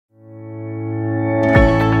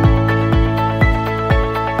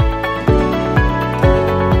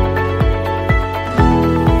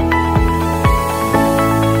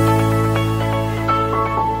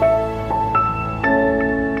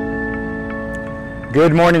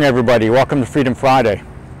Good morning, everybody. Welcome to Freedom Friday.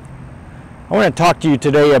 I want to talk to you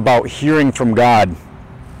today about hearing from God.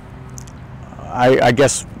 I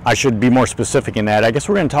guess I should be more specific in that. I guess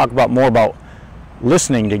we're going to talk more about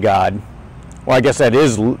listening to God. Well, I guess that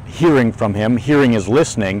is hearing from Him. Hearing is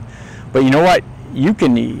listening. But you know what? You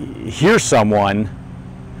can hear someone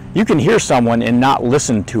and not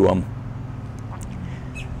listen to them.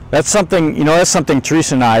 That's something, that's something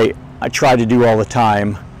Teresa and I try to do all the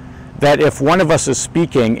time. That if one of us is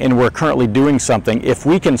speaking and we're currently doing something, if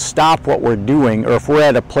we can stop what we're doing, or if we're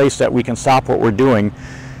at a place that we can stop what we're doing,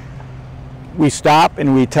 we stop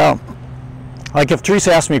and we tell. Like if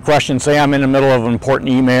Teresa asks me a question, say I'm in the middle of an important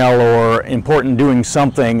email or important doing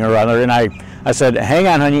something or other, and I said, hang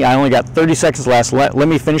on honey, I only got 30 seconds left, let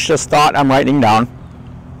me finish this thought I'm writing down,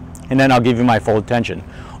 and then I'll give you my full attention.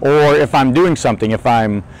 Or if I'm doing something, if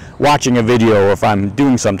I'm watching a video, or if I'm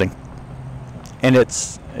doing something, and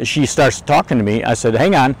she starts talking to me, I said,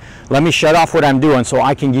 hang on, let me shut off what I'm doing so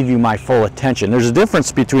I can give you my full attention. There's a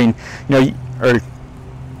difference between,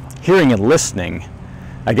 hearing and listening.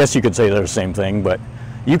 I guess you could say they're the same thing, but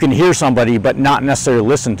you can hear somebody but not necessarily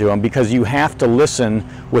listen to them, because you have to listen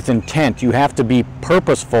with intent. You have to be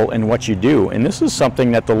purposeful in what you do. And this is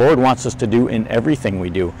something that the Lord wants us to do in everything we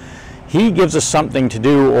do. He gives us something to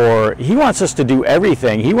do, or He wants us to do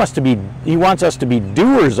everything. He wants us to be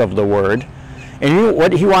doers of the Word. And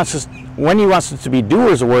what He wants us, when He wants us to be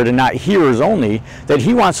doers of the Word and not hearers only, that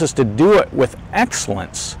He wants us to do it with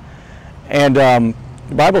excellence. And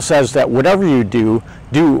the Bible says that whatever you do,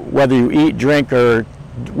 whether you eat, drink, or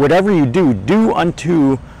whatever you do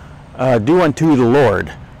unto the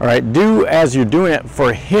Lord. All right, do as you're doing it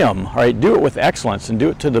for Him. All right, do it with excellence and do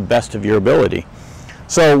it to the best of your ability.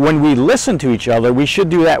 So when we listen to each other, we should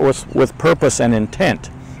do that with purpose and intent.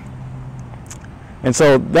 And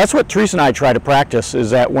so that's what Teresa and I try to practice,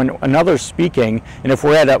 is that when another's speaking, and if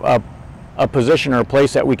we're at a position or a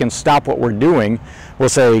place that we can stop what we're doing, we'll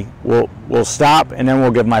say, we'll stop, and then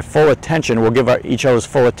we'll give my full attention. We'll give each other's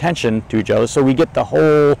full attention to each other, so we get the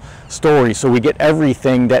whole story, so we get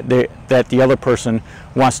everything that the other person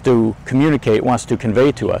wants to communicate, wants to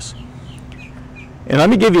convey to us. And let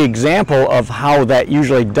me give you an example of how that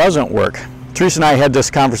usually doesn't work. Teresa and I had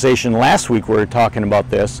this conversation last week. We were talking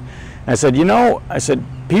about this. I said,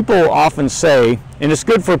 people often say, and it's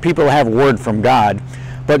good for people to have a word from God,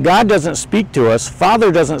 but God doesn't speak to us,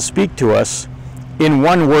 Father doesn't speak to us in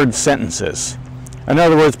one-word sentences. In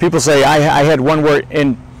other words, people say, I had one word,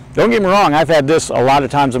 and don't get me wrong, I've had this a lot of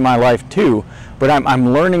times in my life too, but I'm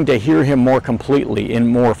learning to hear Him more completely and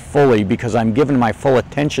more fully, because I'm giving my full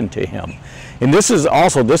attention to Him. And this is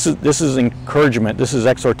also, this is encouragement, this is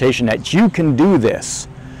exhortation that you can do this,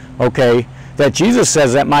 okay? That Jesus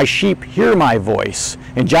says that my sheep hear my voice.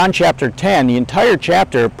 In John chapter 10, the entire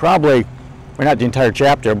chapter, probably, or not the entire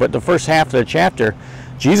chapter, but the first half of the chapter,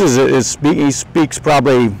 Jesus he speaks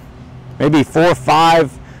probably maybe 4,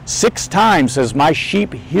 5, 6 times, says, my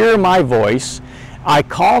sheep hear my voice, I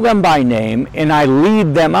call them by name, and I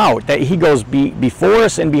lead them out. That He goes before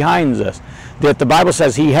us and behind us. That the Bible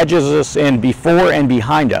says He hedges us in before and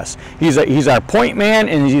behind us. He's our point man,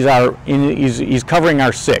 and he's covering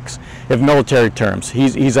our 6, if military terms.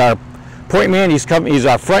 He's our point man. He's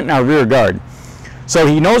our front and our rear guard. So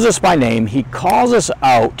He knows us by name. He calls us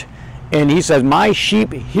out, and He says, "My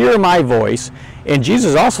sheep hear my voice." And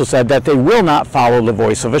Jesus also said that they will not follow the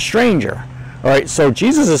voice of a stranger. All right. So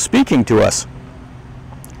Jesus is speaking to us.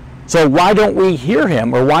 So why don't we hear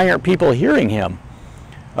Him, or why aren't people hearing Him?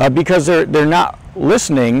 Because they're not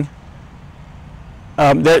listening.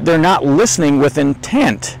 They're not listening with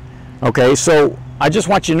intent. Okay, so I just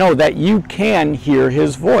want you to know that you can hear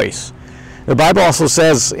His voice. The Bible also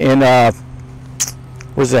says in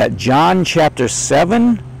was that John chapter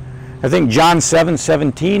 7? I think John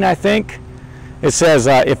 7:17. I think it says,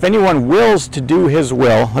 if anyone wills to do His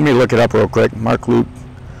will. Let me look it up real quick. Mark, Luke,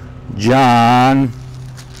 John.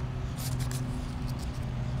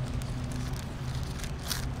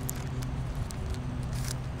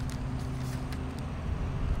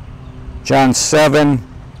 John 7,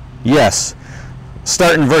 yes,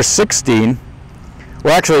 start in verse 16.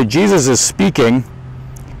 Well, actually, Jesus is speaking.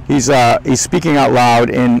 He's speaking out loud,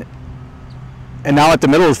 and now at the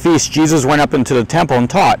middle of the feast, Jesus went up into the temple and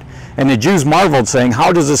taught. And the Jews marveled, saying,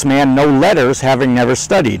 "How does this man know letters, having never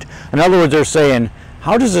studied?" In other words, they're saying,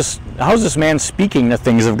 how is this man speaking the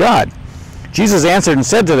things of God? Jesus answered and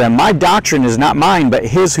said to them, "My doctrine is not mine, but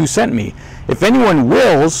His who sent me. If anyone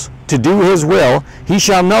wills to do His will, he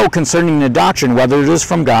shall know concerning the doctrine whether it is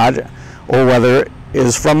from God or whether it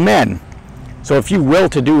is from men." So if you will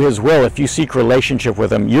to do his will, if you seek relationship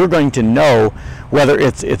with him, you're going to know whether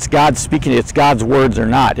it's God speaking, it's God's words or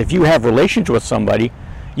not. If you have relationship with somebody,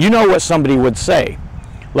 you know what somebody would say.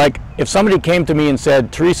 Like if somebody came to me and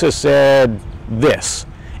said, Teresa said this,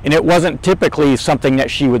 and it wasn't typically something that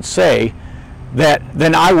she would say,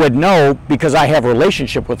 then I would know, because I have a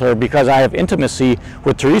relationship with her, because I have intimacy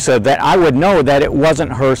with Teresa, that I would know that it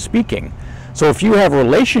wasn't her speaking. So if you have a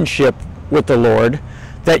relationship with the Lord,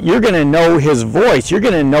 that you're going to know his voice, you're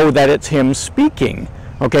going to know that it's him speaking.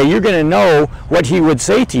 Okay, you're going to know what he would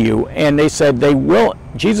say to you. And they said they will,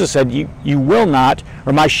 Jesus said, you will not,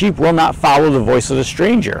 or my sheep will not follow the voice of the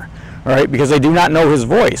stranger. All right, because they do not know his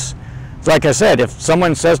voice. It's like I said, if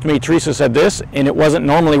someone says to me, Teresa said this, and it wasn't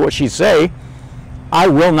normally what she'd say, I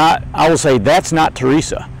will say, that's not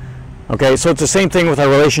Teresa. Okay, so it's the same thing with our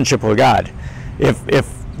relationship with God.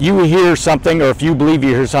 If you hear something, or if you believe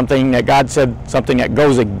you hear something that God said something that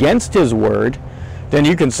goes against his word, then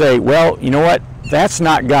you can say, well, you know what? That's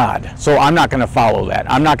not God. So I'm not going to follow that.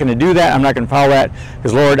 I'm not going to do that. I'm not going to follow that,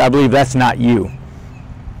 because Lord, I believe that's not you.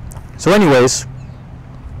 So anyways,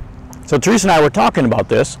 so Teresa and I were talking about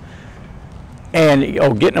this, and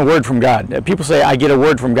getting a word from God. People say, I get a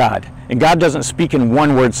word from God. And God doesn't speak in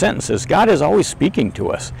one-word sentences. God is always speaking to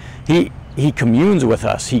us. He communes with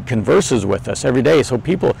us. He converses with us every day. So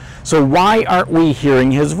why aren't we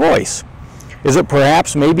hearing his voice? Is it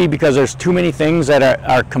perhaps maybe because there's too many things that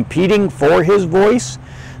are competing for his voice?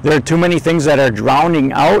 There are too many things that are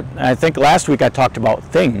drowning out. And I think last week I talked about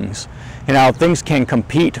things, and how things can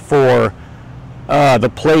compete for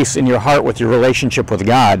the place in your heart with your relationship with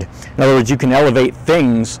God. In other words, you can elevate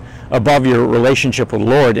things above your relationship with the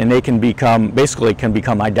Lord, and they can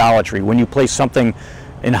become idolatry. When you place something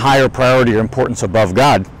in higher priority or importance above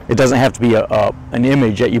God, it doesn't have to be an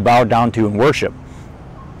image that you bow down to and worship.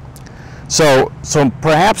 So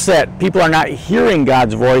perhaps that people are not hearing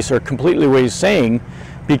God's voice or completely what he's saying,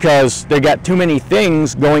 because they got too many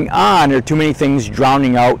things going on, or too many things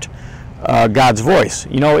drowning out God's voice.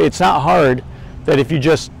 You know, it's not hard that if you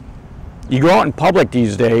go out in public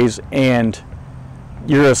these days, and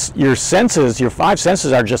your senses, your five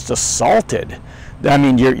senses are just assaulted. I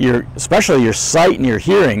mean, especially your sight and your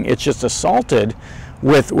hearing, it's just assaulted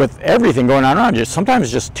with everything going on around you. Sometimes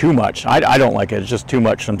it's just too much. I don't like it. It's just too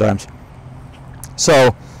much sometimes.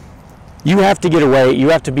 So you have to get away. You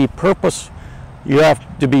have to be purposeful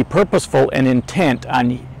and intent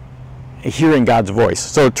on hearing God's voice.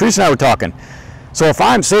 So Teresa and I were talking. So if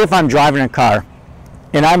I'm driving a car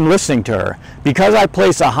and I'm listening to her, because I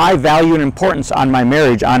place a high value and importance on my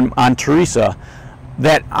marriage, on Teresa,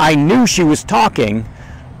 that I knew she was talking,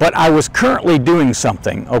 but I was currently doing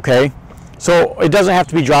something, okay? So it doesn't have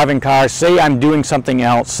to be driving cars. Say I'm doing something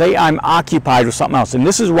else. Say I'm occupied with something else. And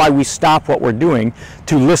this is why we stop what we're doing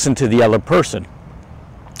to listen to the other person.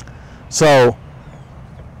 So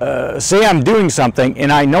say I'm doing something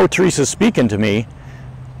and I know Teresa's speaking to me,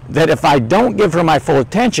 that if I don't give her my full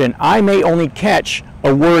attention, I may only catch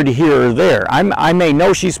a word here or there. I may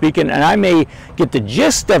know she's speaking, and I may get the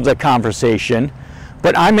gist of the conversation,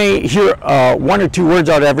 but I may hear one or two words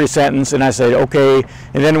out of every sentence, and I say, okay,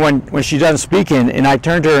 and then when she's done speaking, and I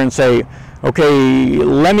turn to her and say, okay,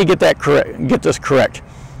 let me get this correct,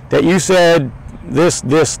 that you said this,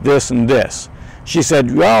 and this. She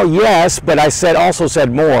said, well, yes, but I also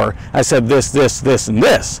said more. I said this, and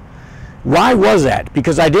this. Why was that?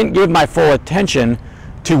 Because I didn't give my full attention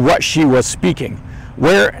to what she was speaking.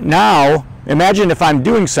 Where now, imagine if I'm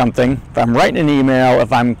doing something, if I'm writing an email,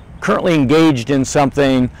 if I'm currently engaged in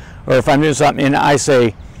something, or if I'm doing something and I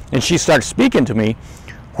say, and she starts speaking to me,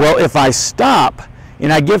 well, if I stop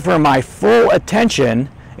and I give her my full attention,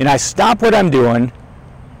 and I stop what I'm doing,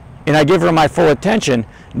 and I give her my full attention,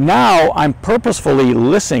 now I'm purposefully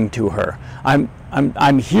listening to her.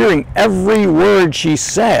 I'm hearing every word she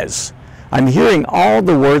says. I'm hearing all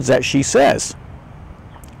the words that she says.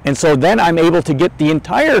 And so then I'm able to get the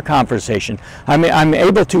entire conversation. I'm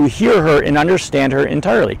able to hear her and understand her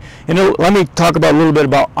entirely. And let me talk about a little bit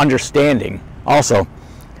about understanding also.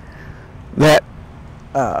 That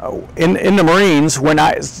in the Marines, when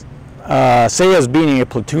I, say as being a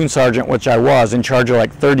platoon sergeant, which I was, in charge of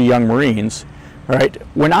like 30 young Marines, right?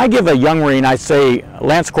 When I give a young Marine, I say,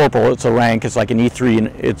 Lance Corporal, it's a rank, it's like an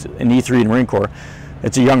E3, it's an E3 in Marine Corps.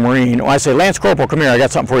 It's a young Marine. When I say, Lance Corporal, come here, I got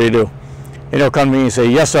something for you to do. And he'll come to me and say,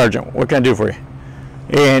 yes, Sergeant, what can I do for you?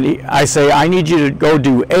 And I say, I need you to go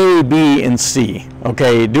do A, B, and C.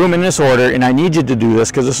 Okay, do them in this order, and I need you to do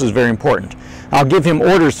this because this is very important. I'll give him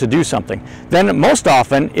orders to do something. Then most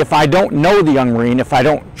often, if I don't know the young Marine, if I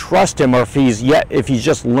don't trust him, or if he's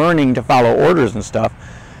just learning to follow orders and stuff,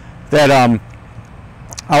 that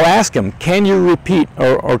I'll ask him, can you repeat,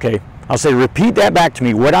 or okay, I'll say, repeat that back to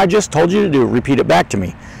me. What I just told you to do, repeat it back to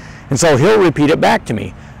me. And so he'll repeat it back to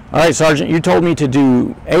me. All right, Sergeant, you told me to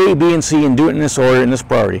do A, B, and C and do it in this order, in this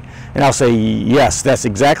priority. And I'll say, yes, that's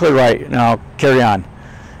exactly right. And I'll carry on.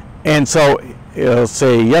 And so he'll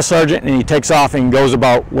say, yes, Sergeant, and he takes off and goes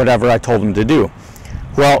about whatever I told him to do.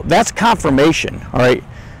 Well, that's confirmation, all right?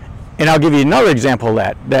 And I'll give you another example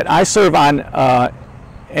of that I serve on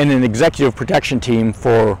in an executive protection team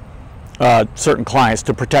for certain clients,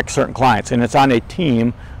 to protect certain clients. And it's on a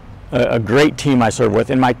team, a great team I serve with.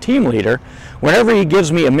 And my team leader, whenever he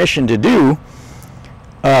gives me a mission to do,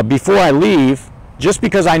 before I leave, just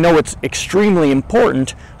because I know it's extremely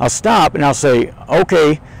important, I'll stop and I'll say,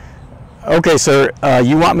 okay, sir,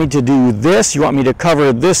 you want me to do this, you want me to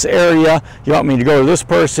cover this area, you want me to go to this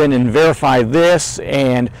person and verify this,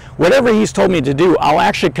 and whatever he's told me to do, I'll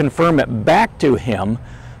actually confirm it back to him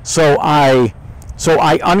so I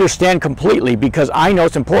understand completely, because I know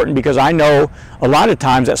it's important, because I know a lot of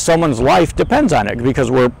times that someone's life depends on it, because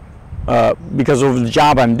because of the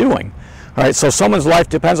job I'm doing. All right, so someone's life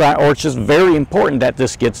depends on it, or it's just very important that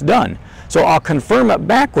this gets done. So I'll confirm it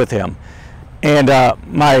back with him. And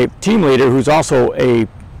my team leader, who's also a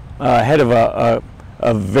head of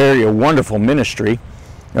a very wonderful ministry,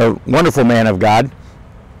 a wonderful man of God,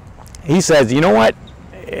 he says, you know what?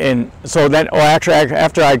 And so then,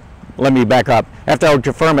 let me back up. After I would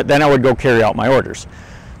confirm it, then I would go carry out my orders.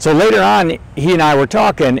 So later on, he and I were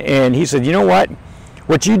talking, and he said, you know what?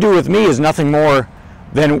 What you do with me is nothing more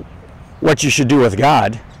than what you should do with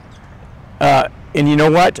God. And you know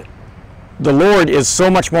what? The Lord is so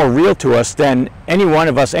much more real to us than any one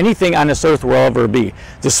of us, anything on this earth will ever be.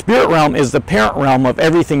 The spirit realm is the parent realm of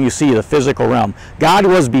everything you see, the physical realm. God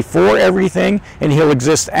was before everything, and he'll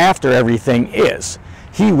exist after everything is.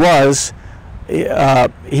 He was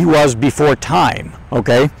before time,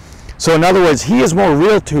 okay? So in other words, he is more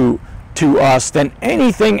real to us than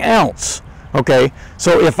anything else, okay?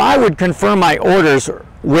 So if I would confirm my orders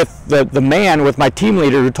with with my team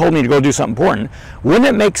leader who told me to go do something important, wouldn't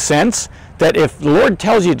it make sense that if the Lord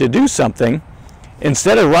tells you to do something,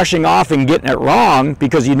 instead of rushing off and getting it wrong,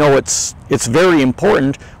 because you know it's very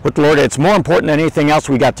important with the Lord, it's more important than anything else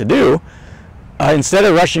we got to do, instead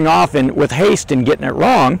of rushing off and with haste and getting it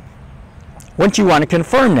wrong, wouldn't you want to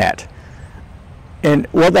confirm that? And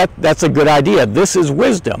well, that's a good idea. This is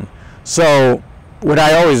wisdom. So what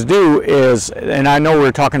I always do is, and I know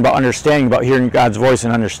we're talking about understanding, about hearing God's voice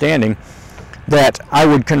and understanding, that I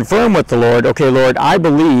would confirm with the Lord, okay, Lord, I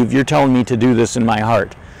believe you're telling me to do this in my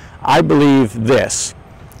heart. I believe this.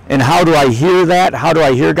 And how do I hear that? How do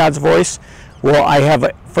I hear God's voice? Well,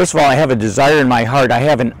 first of all, I have a desire in my heart. I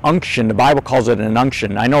have an unction. The Bible calls it an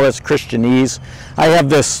unction. I know that's Christianese. I have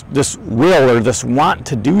this will, or this want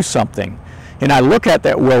to do something. And I look at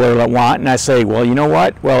that will or that want, and I say, well, you know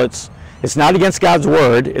what? Well, it's not against God's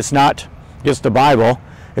word. It's not against the Bible.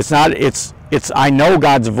 I know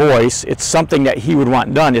God's voice. It's something that he would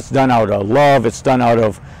want done. It's done out of love. It's done out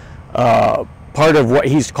of part of what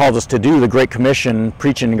he's called us to do, the Great Commission,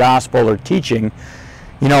 preaching the gospel or teaching,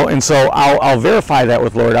 you know. And so I'll verify that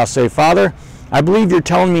with Lord. I'll say, Father, I believe you're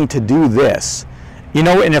telling me to do this, you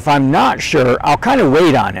know. And if I'm not sure, I'll kind of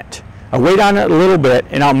wait on it. I'll wait on it a little bit,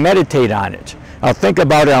 and I'll meditate on it. I'll think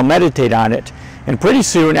about it. I'll meditate on it. And pretty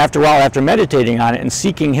soon, after a while, after meditating on it and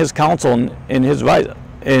seeking his counsel and his advice,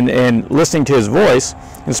 and listening to his voice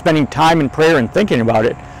and spending time in prayer and thinking about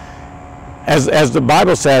it, as the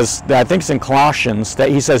Bible says, that I think it's in Colossians, that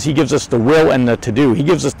he says he gives us the will and the to do. He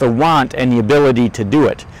gives us the want and the ability to do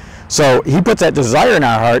it. So he puts that desire in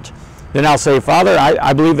our heart. Then I'll say, Father,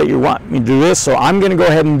 I believe that you want me to do this, so I'm going to go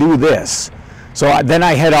ahead and do this. So then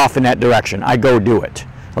I head off in that direction. I go do it.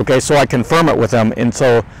 Okay, so I confirm it with him. And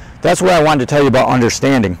so that's what I wanted to tell you about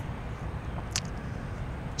understanding.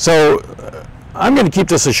 So I'm going to keep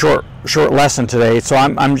this a short lesson today. So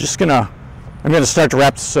I'm going to start to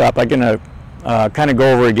wrap this up. I'm going to kind of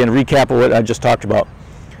go over again, recap of what I just talked about.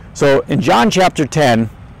 So in John chapter 10,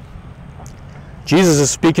 Jesus is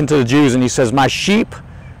speaking to the Jews, and he says, my sheep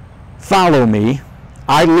follow me.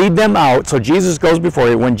 I lead them out. So Jesus goes before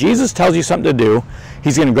you. When Jesus tells you something to do,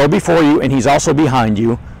 he's going to go before you, and he's also behind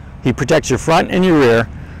you. He protects your front and your rear.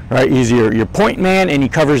 Right? He's your point man, and he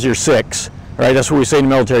covers your six. Right? That's what we say in the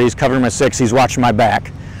military. He's covering my six. He's watching my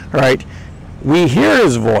back. Right? We hear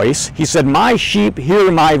his voice. He said, my sheep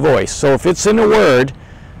hear my voice. So if it's in the Word,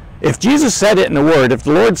 if Jesus said it in the Word, if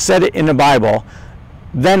the Lord said it in the Bible,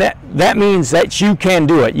 then that means that you can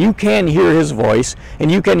do it. You can hear his voice,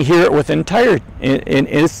 and you can hear it with in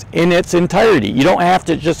its entirety. You don't have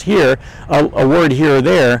to just hear a word here or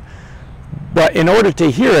there, but in order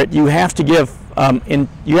to hear it, you have to give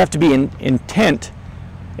you have to be intent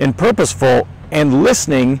and purposeful and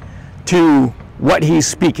listening to what he's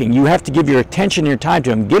speaking. You have to give your attention and your time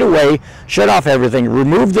to him. Get away, shut off everything,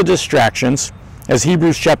 remove the distractions, as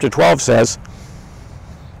Hebrews chapter 12 says.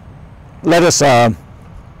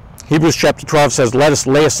 Hebrews chapter 12 says, let us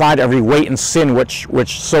lay aside every weight and sin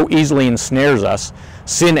which so easily ensnares us.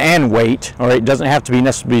 Sin and weight, all right? It doesn't have to be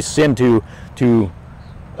necessarily sin to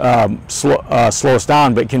slow us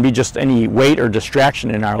down, but it can be just any weight or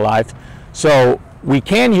distraction in our life. So we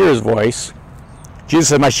can hear his voice. Jesus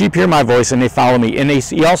said, my sheep hear my voice and they follow me. And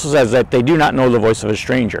he also says that they do not know the voice of a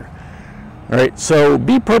stranger. All right, so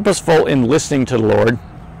be purposeful in listening to the Lord.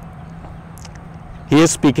 He is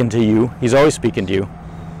speaking to you. He's always speaking to you.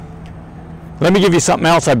 Let me give you something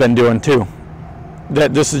else I've been doing too.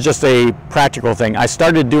 That this is just a practical thing. I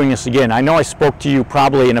started doing this again. I know I spoke to you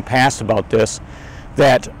probably in the past about this,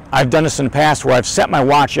 that I've done this in the past where I've set my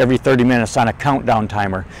watch every 30 minutes on a countdown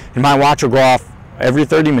timer. And my watch will go off every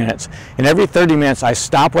 30 minutes. And every 30 minutes I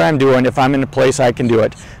stop what I'm doing. If I'm in a place I can do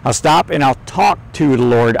it, I'll stop and I'll talk to the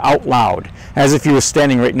Lord out loud as if he was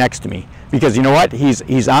standing right next to me. Because you know what?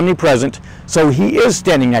 He's omnipresent, so he is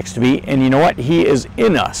standing next to me, and you know what? He is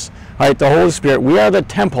in us. All right, the Holy Spirit, we are the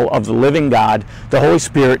temple of the living God. The Holy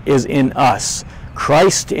Spirit is in us.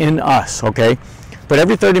 Christ in us, okay? But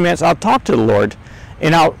every 30 minutes I'll talk to the Lord,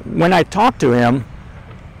 and when I talk to him,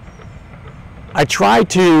 I try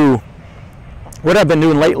to, what I've been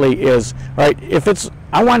doing lately is, right,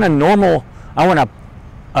 I want a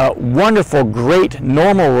wonderful, great,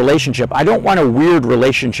 normal relationship. I don't want a weird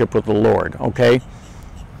relationship with the Lord, okay?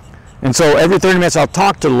 And so every 30 minutes I'll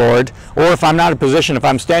talk to the Lord, or if I'm not in a position, if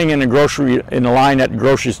I'm standing in a line at the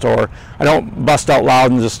grocery store, I don't bust out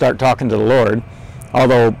loud and just start talking to the Lord,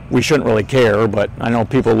 although we shouldn't really care, but I know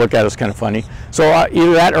people look at us kind of funny. So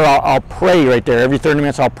either that or I'll pray right there. Every 30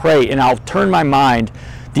 minutes I'll pray, and I'll turn my mind,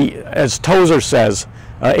 as Tozer says,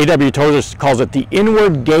 A.W. Tozer calls it the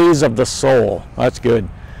inward gaze of the soul. That's good.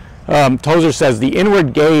 Tozer says the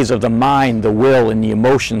inward gaze of the mind, the will, and the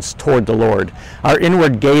emotions toward the Lord. Our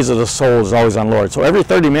inward gaze of the soul is always on the Lord. So every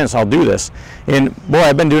 30 minutes I'll do this. And boy,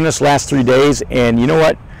 I've been doing this last 3 days, and you know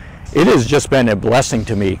what? It has just been a blessing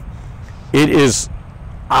to me. It is,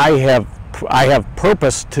 I have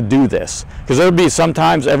purpose to do this. Because there'll be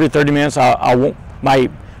sometimes every 30 minutes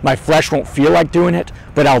my flesh won't feel like doing it,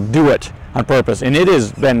 but I'll do it on purpose, and it has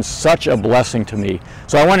been such a blessing to me.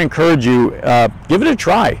 So I want to encourage you, give it a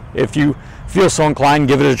try. If you feel so inclined,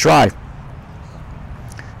 give it a try.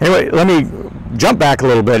 Anyway, let me jump back a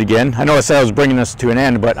little bit again. I know I said I was bringing this to an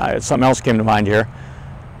end, but something else came to mind here.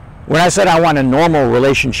 When I said I want a normal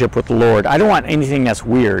relationship with the Lord, I don't want anything that's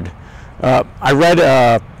weird. I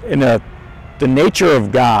read in The Nature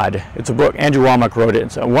of God. It's a book, Andrew Wommack wrote it.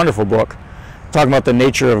 It's a wonderful book, talking about the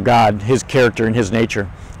nature of God, his character and his nature.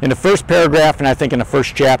 In the first paragraph, and I think in the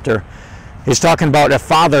first chapter, he's talking about a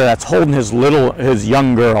father that's holding his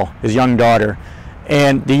young girl, his young daughter.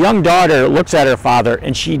 And the young daughter looks at her father,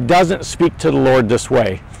 and she doesn't speak to the Lord this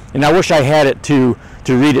way. And I wish I had it to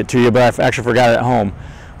read it to you, but I actually forgot it at home.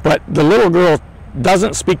 But the little girl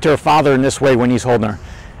doesn't speak to her father in this way when he's holding her.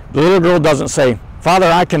 The little girl doesn't say, Father,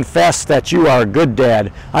 I confess that you are a good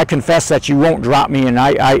dad. I confess that you won't drop me, and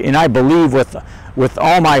I believe with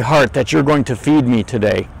all my heart that you're going to feed me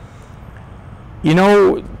today. You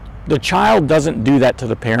know, the child doesn't do that to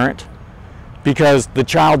the parent, because the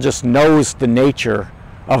child just knows the nature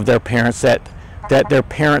of their parents, that their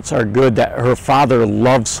parents are good, that her father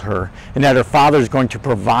loves her, and that her father is going to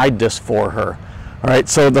provide this for her. All right,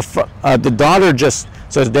 so the daughter just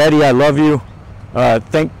says, Daddy, I love you.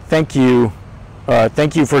 Thank you.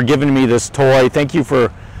 Thank you for giving me this toy. Thank you for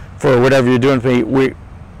whatever you're doing for me.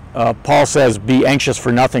 Paul says, be anxious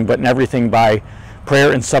for nothing, but in everything by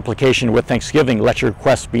prayer and supplication with thanksgiving, let your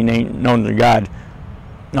requests be known to God.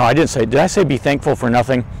 No, I didn't say, did I say be thankful for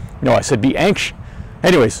nothing? No, I said be anxious.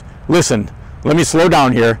 Anyways, listen, let me slow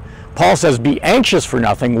down here. Paul says, be anxious for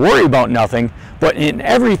nothing, worry about nothing, but in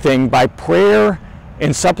everything by prayer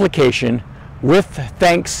and supplication with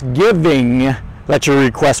thanksgiving, let your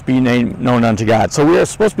requests be known unto God. So we are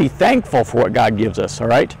supposed to be thankful for what God gives us, all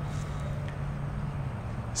right?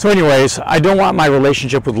 So anyways, I don't want my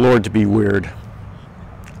relationship with the Lord to be weird.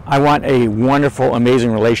 I want a wonderful,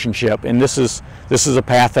 amazing relationship, and this is a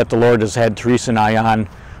path that the Lord has had Teresa and I on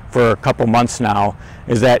for a couple months now,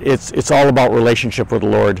 is that it's all about relationship with the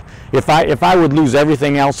Lord. If I would lose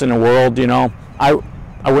everything else in the world, you know, I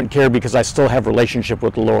wouldn't care, because I still have relationship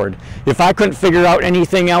with the Lord. If I couldn't figure out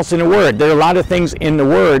anything else in the Word, there are a lot of things in the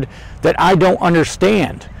Word that I don't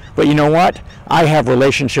understand. But you know what? I have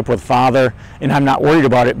relationship with Father, and I'm not worried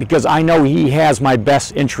about it because I know He has my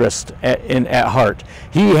best interest at heart.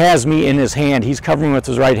 He has me in His hand. He's covering me with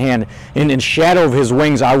His right hand. And in shadow of His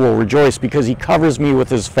wings I will rejoice, because He covers me with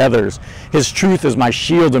His feathers. His truth is my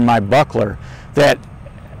shield and my buckler. That,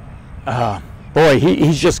 boy,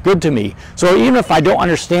 He's just good to me. So even if I don't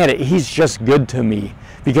understand it, He's just good to me,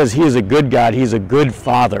 because He is a good God. He's a good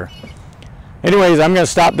Father. Anyways, I'm going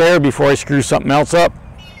to stop there before I screw something else up.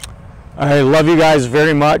 I love you guys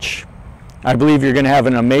very much. I believe you're going to have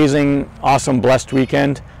an amazing, awesome, blessed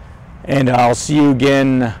weekend. And I'll see you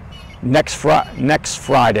again next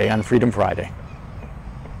Friday on Freedom Friday.